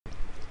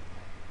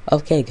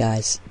Okay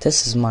guys,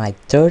 this is my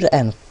third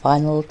and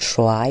final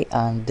try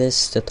on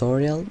this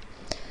tutorial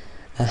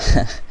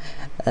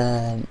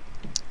on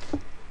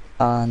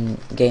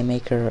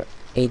GameMaker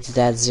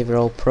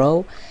 8.0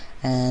 Pro,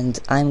 and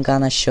I'm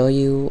gonna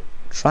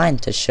trying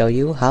to show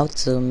you how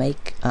to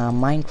make a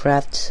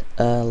Minecraft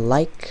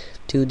like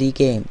 2D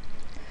game.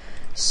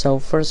 So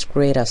first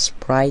create a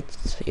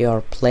sprite,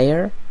 your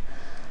player,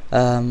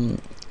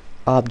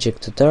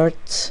 object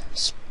dirt,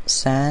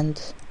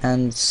 sand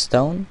and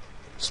stone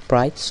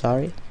sprite,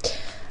 sorry.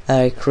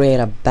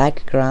 Create a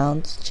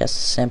background, just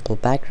a simple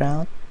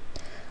background,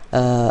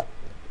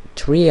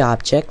 3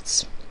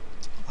 objects,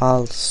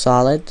 all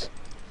solid,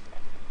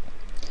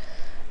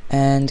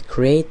 and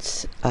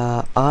create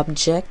a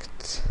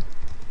object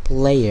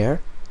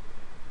player,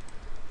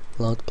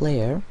 load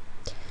player.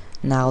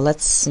 Now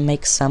let's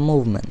make some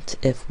movement.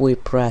 If we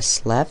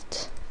press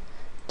left,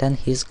 then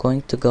he's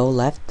going to go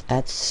left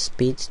at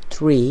speed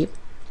 3,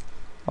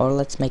 or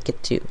let's make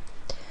it 2.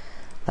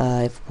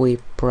 If we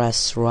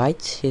press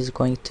right, he's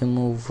going to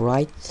move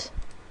right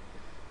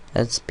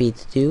at speed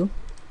 2.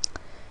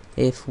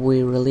 If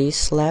we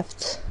release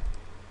left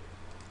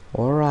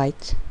or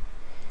right,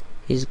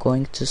 he's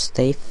going to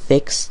stay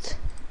fixed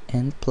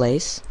in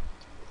place.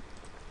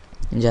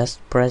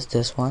 Just press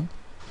this one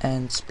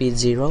and speed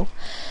 0.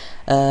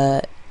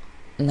 Now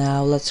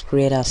let's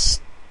create a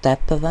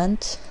step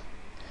event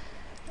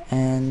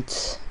and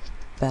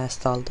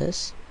past all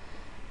this.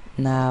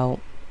 Now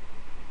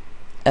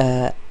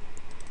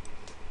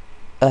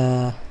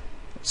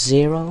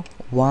 0,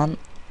 1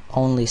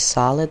 only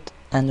solid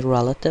and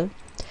relative.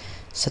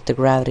 Set the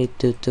gravity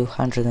to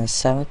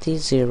 270,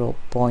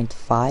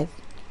 0.5.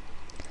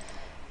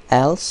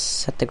 Else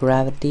set the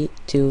gravity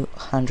to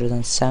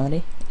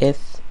 170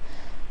 if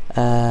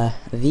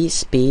v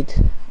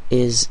speed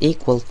is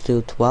equal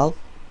to 12.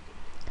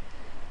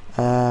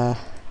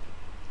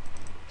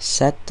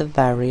 Set the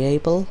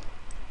variable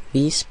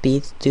v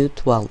speed to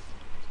 12,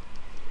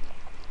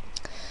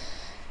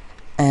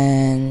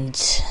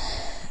 and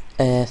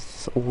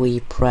if we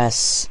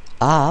press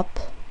up,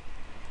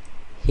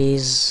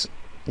 he's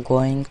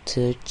going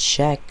to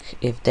check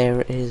if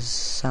there is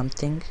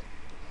something.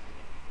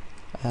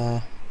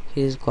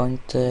 He's going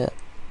to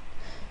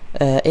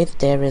if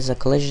there is a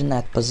collision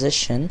at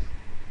position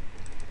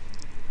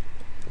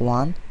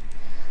 1,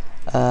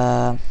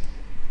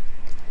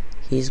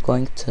 he's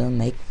going to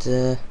make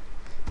the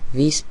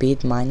v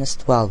speed minus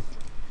 12.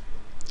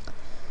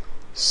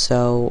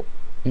 So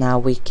now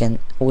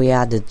we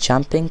added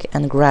jumping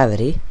and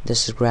gravity.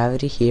 This is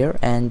gravity here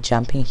and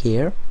jumping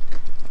here.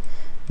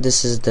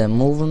 This is the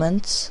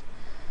movements.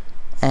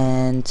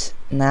 And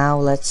now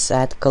let's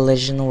add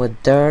collision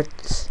with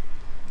dirt,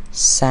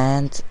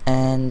 sand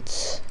and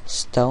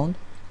stone.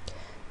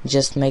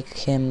 Just make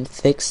him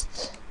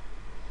fixed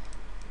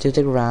to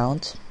the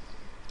ground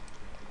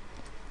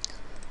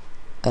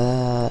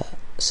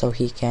so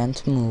he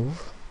can't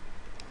move,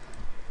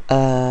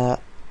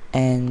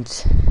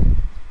 and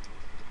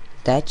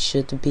that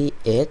should be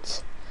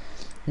it.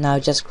 Now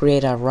just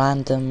create a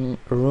random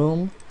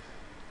room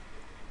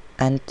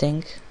and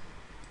thing,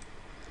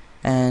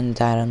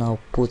 and I don't know,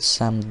 put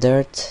some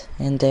dirt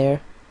in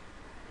there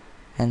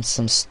and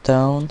some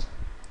stone,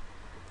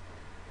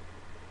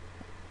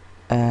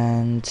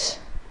 and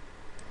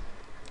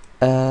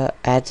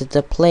add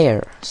the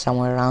player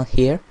somewhere around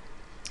here.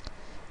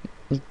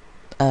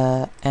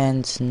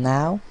 And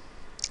now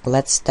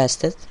let's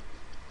test it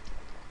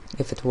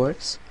if it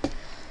works.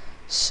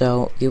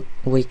 So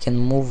we can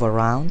move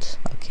around.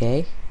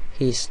 Okay,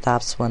 he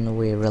stops when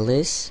we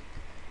release.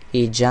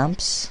 He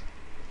jumps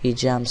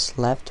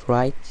left,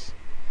 right,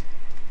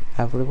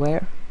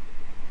 everywhere.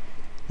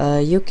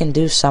 You can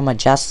do some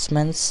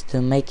adjustments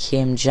to make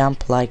him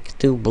jump like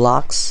 2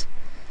 blocks.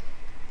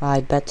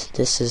 I bet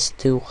this is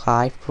too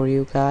high for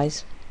you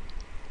guys.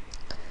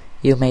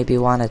 You maybe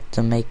wanted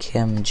to make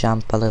him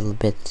jump a little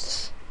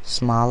bit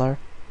smaller,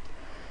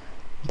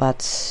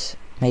 but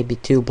maybe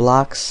 2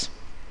 blocks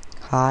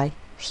high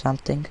or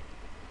something.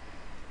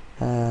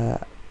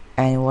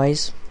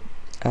 Anyways,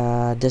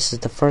 this is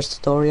the first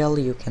tutorial.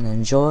 You can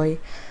enjoy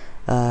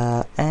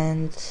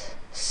and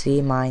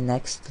see my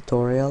next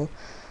tutorial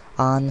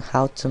on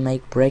how to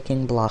make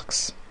breaking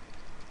blocks.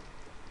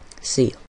 See you.